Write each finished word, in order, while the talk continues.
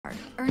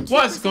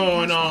What's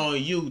going on,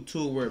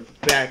 YouTube? We're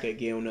back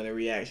again with another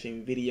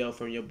reaction video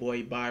from your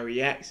boy By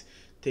Reacts.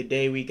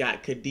 Today we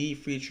got Kadi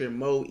featuring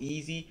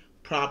Moeazy,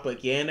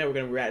 Propaganda. We're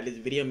gonna react to this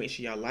video. Make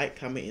sure y'all like,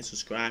 comment, and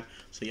subscribe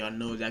so y'all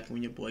know exactly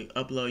when your boy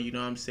upload. You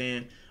know what I'm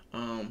saying?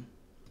 A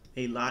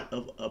lot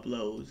of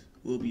uploads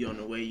will be on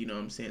the way. You know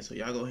what I'm saying? So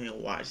y'all go ahead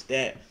and watch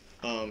that.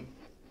 On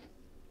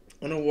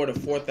the award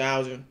of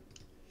 4,000,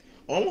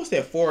 almost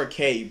at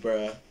 4K,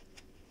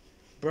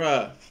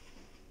 bruh.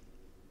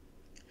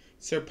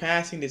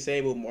 Surpassing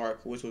disabled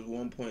mark, which was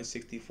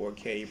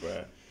 1.64K,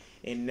 bruh.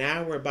 And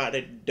now we're about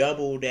to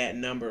double that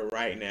number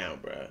right now,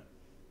 bruh.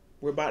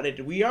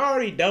 We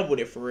already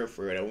doubled it for real,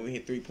 when we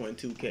hit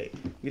 3.2K.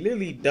 We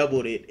literally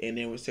doubled it and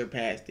then we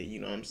surpassed it, you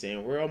know what I'm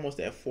saying? We're almost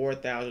at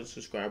 4,000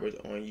 subscribers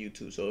on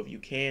YouTube. So if you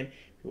can, if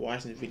you're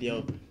watching this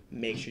video,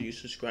 make sure you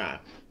subscribe.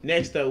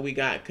 Next up, we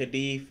got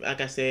Kadi. Like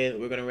I said,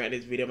 we're going to react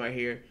this video right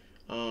here.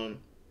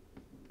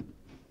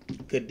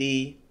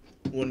 Kadi,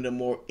 one of the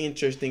more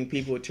interesting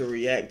people to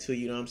react to,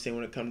 you know what I'm saying,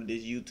 when it comes to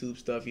this YouTube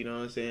stuff, you know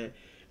what I'm saying?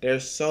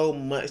 There's so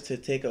much to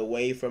take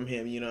away from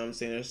him, you know what I'm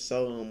saying? There's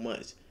so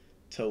much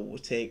to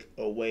take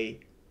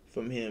away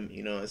from him,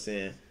 you know what I'm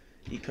saying?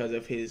 Because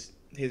of his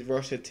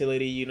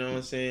versatility, you know what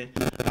I'm saying?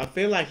 I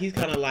feel like he's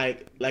kind of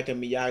like a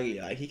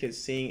Moeazy, like he can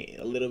sing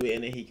a little bit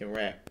and then he can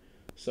rap.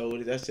 So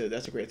that's a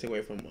great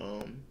takeaway from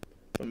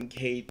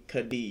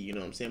Kadi, you know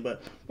what I'm saying?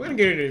 But we're gonna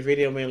get into this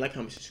video, man. Like,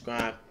 comment,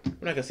 subscribe.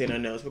 We're not gonna say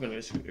nothing else. We're gonna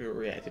just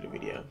react to the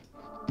video.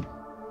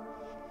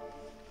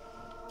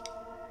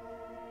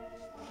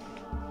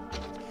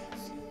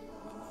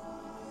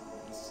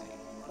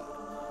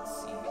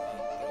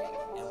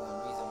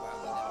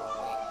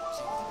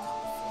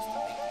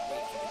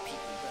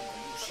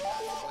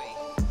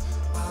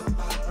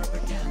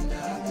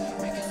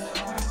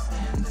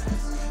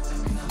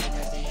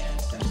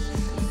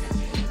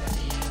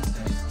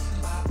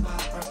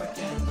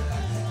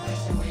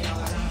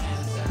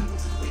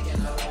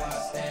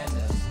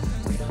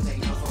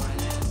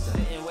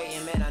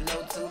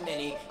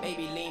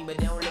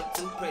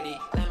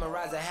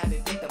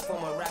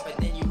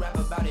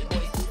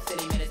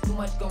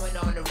 Going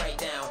on to write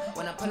down.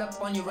 When I pull up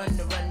on you, run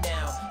the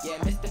rundown. Yeah,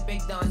 Mr.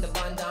 Big Don, the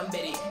Bon Don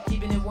Betty.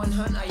 Keeping it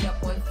 100, I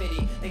up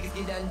 150. Niggas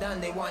get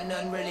done, they want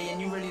none really.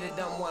 And you really the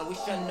dumb one, we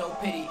shun no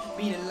pity.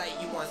 Be the light,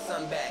 you want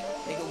some back.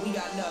 Nigga, we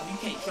got love, you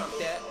can't trump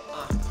that.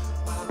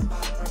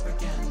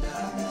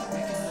 Propaganda,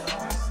 making it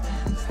our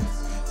standards.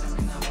 Tell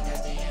me now we got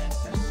the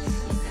answers.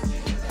 Look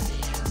at you, got the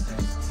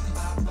answers.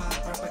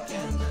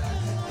 Propaganda,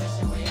 that's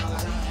the way all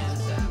our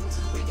hands up.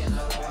 We can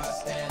lower our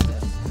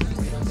standards.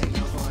 We don't take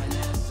no for an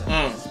answer.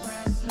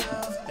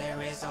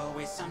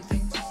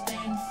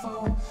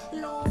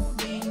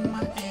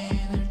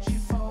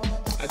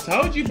 I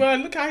told you, bro.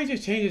 Look how he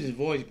just changes his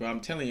voice, bro.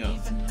 I'm telling y'all.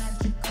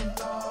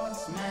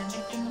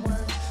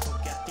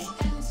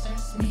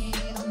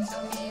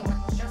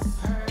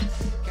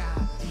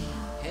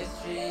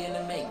 History in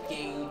the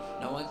making.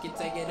 No one can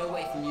take it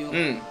away from you.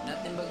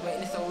 Nothing but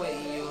greatness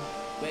awaiting you.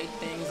 Great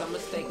things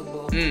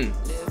unmistakable. Live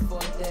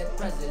for dead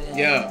president.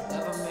 Yeah.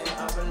 Government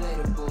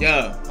unrelatable.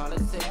 Yeah.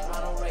 Politics,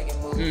 Ronald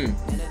Reagan move.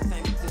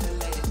 Entertainment to the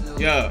latest news.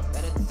 Yeah.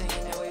 Better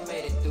team that we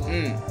made it through.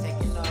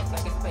 Taking off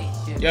like a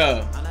spaceship.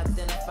 Yeah.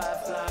 Unidentified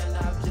flying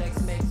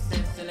objects make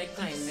sense and they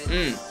claim it.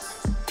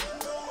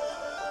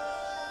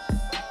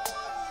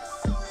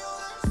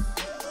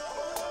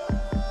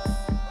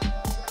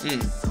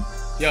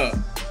 Yeah.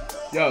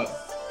 Yeah.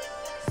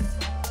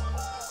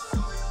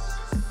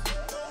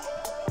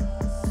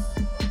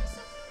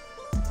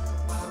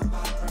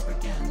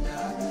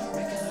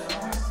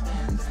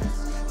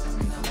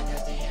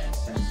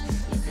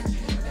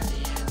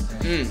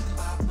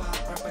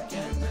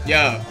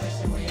 Yeah.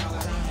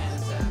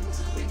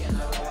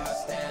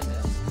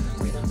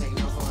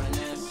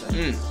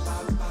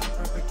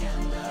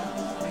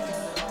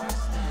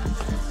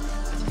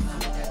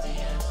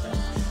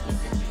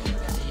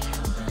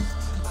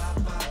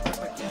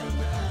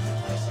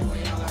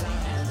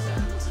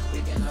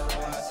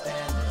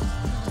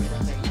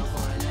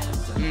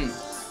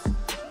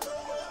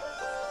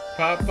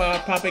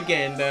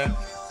 Propaganda,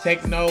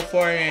 take no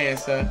for an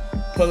answer.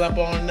 Pull up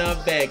on the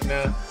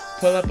Vecna.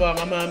 Pull up on,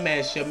 I'ma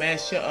mess you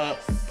up.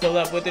 Pull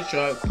up with the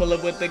truck, pull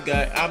up with the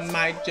gut. I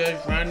might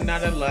just run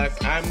out of luck.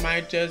 I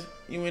might just,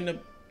 you in the,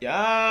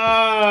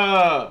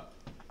 yeah.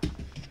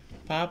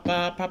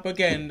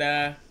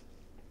 Propaganda.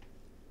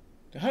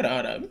 Hold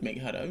on. Let me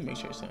make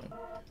sure it's something.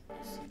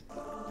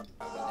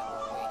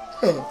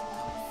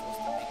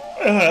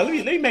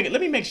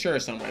 Let me make sure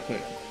it's something right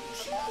quick.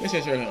 Let's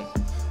make sure it's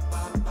something.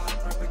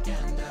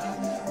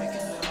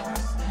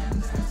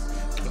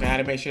 Okay, I had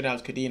to make sure that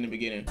was Kadi in the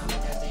beginning.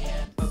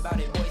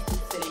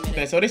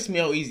 Okay, so this is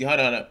Moeazy. Hold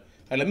on.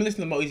 Let me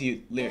listen to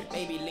Moeazy lyrics.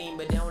 Let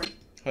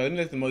me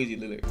listen to Moeazy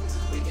lyrics.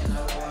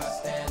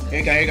 Here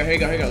you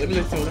go. Let me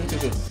listen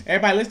to it.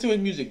 Everybody listen to his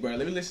music, bro.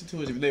 Let me listen to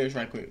his lyrics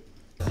right quick.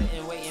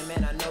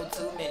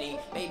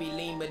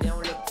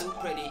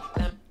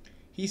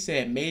 He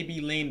said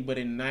maybe lean, but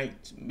Nate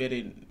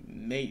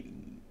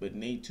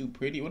too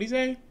pretty. What'd he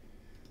say?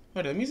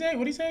 Hold on, let me say.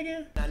 What he say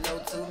again? I know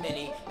too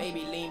many.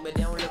 Maybe lean, but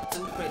they don't look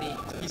too pretty.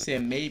 He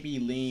said maybe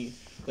lean,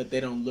 but they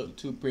don't look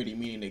too pretty.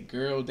 Meaning the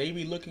girl, they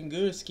be looking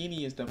good,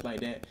 skinny and stuff like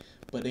that.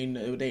 But they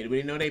know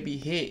they be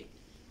hit.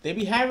 They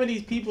be having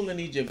these people in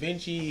these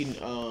Givenchy,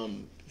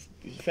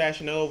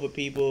 Fashion Nova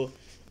people,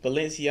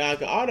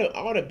 Balenciaga,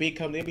 all the big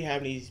companies. They be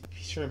having these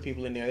certain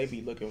people in there. They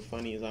be looking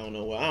funny as I don't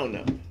know what. I don't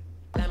know.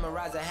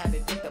 Memorize a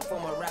habit picked up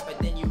from a rapper,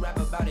 then you rap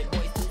about it.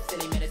 Boys too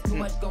silly, man. It's too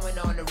much going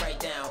on to write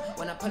down.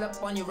 When I pull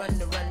up on you, run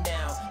the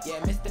rundown. Yeah,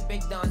 Mr.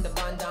 Big Don, the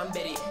Bon Don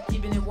Biddy.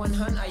 Keeping it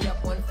 100, I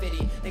up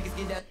 150. Niggas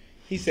get that.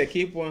 He said,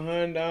 keep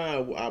 100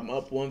 down, I'm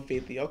up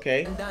 150.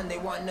 Okay. Done, they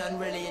want none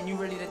really, and you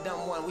really the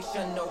dumb one. We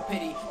shun no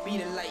pity. Be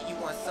the light, you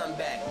want some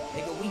back.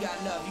 Nigga, we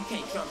got love, you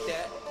can't trump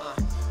that.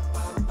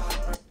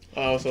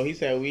 Oh, so he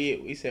said we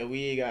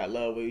ain't got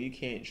love, but you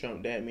can't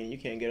trump that. I mean, you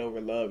can't get over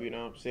love, you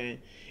know what I'm saying?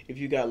 If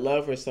you got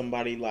love for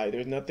somebody, like,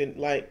 there's nothing,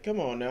 like, come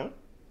on now.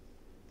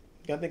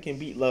 Nothing can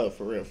beat love,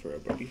 for real, bro.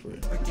 Be for real.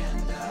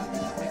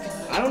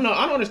 I don't know.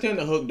 I don't understand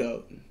the hook,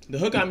 though. The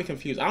hook got me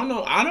confused. I don't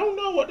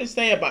know what to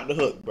say about the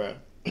hook, bro.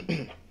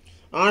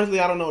 Honestly,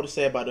 I don't know what to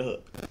say about the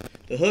hook.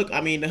 The hook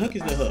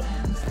is the hook.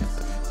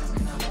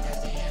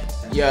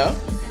 Yeah.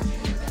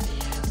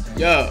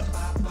 Yeah.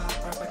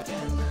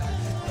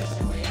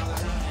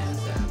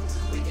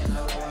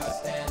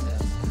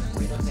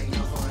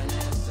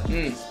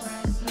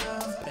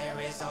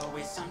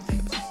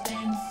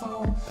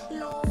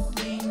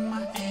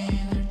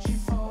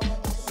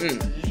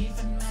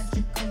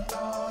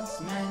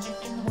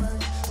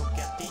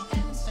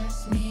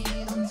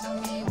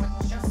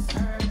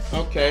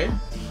 Okay.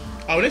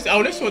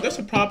 That's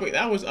a proper.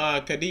 That was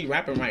Kadi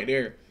rapping right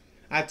there.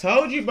 I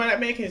told you, bro, that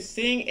man can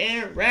sing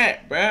and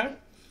rap, bruh.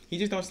 He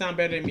just don't sound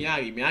better than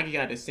Moeazy. Moeazy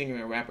got the singer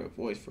and rapper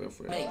voice for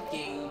real.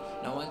 Making,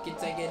 no one can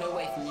take it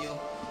away from you.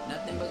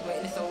 Nothing but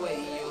greatness await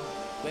you.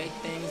 Great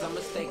things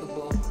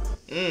unmistakable.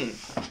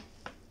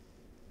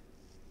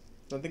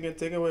 Nothing can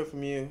take away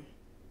from you.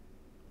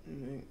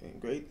 And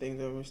great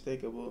things are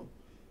unmistakable.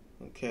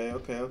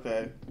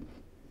 Okay.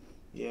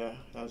 Yeah,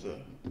 that was a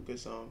good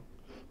song.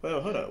 Well,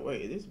 hold up.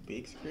 Wait, is this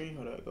big screen?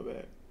 Hold up, go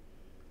back.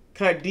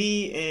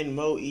 Kadi and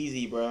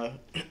Moeazy, bruh.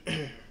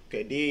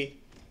 Kadi.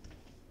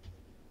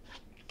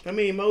 I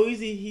mean,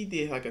 Moeazy, he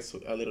did like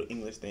a little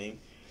English thing.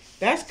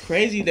 That's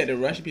crazy that the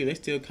Russian people, they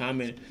still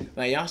comment.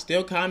 Like, y'all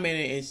still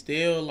commenting and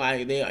still,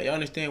 like, y'all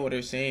understand what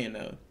they're saying,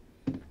 though.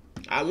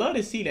 I love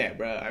to see that,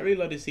 bruh. I really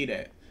love to see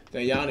that.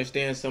 That y'all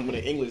understand some of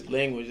the English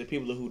language, the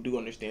people who do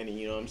understand it,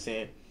 you know what I'm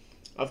saying?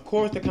 Of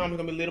course, the comments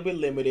going to be a little bit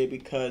limited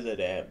because of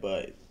that,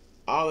 but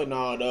all in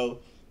all, though,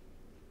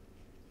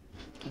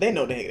 they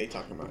know the heck they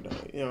talking about, though.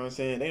 You know what I'm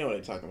saying? They know what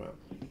they're talking about.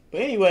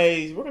 But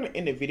anyways, we're going to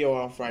end the video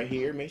off right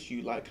here. Make sure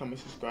you like,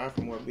 comment, subscribe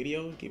for more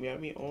videos. Get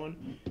me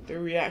on the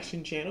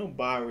reaction channel,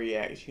 by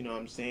Reacts, you know what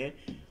I'm saying?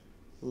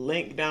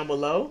 Link down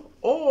below.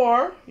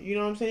 Or, you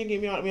know what I'm saying,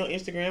 get me on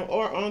Instagram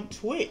or on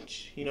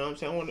Twitch. You know what I'm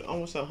saying? I want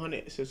almost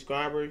 100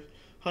 subscribers,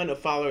 100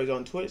 followers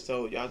on Twitch,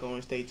 so y'all go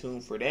and stay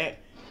tuned for that.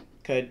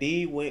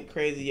 Kadi went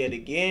crazy yet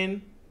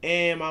again.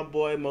 And my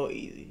boy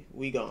Moeazy.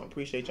 We gone.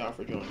 Appreciate y'all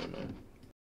for joining, man.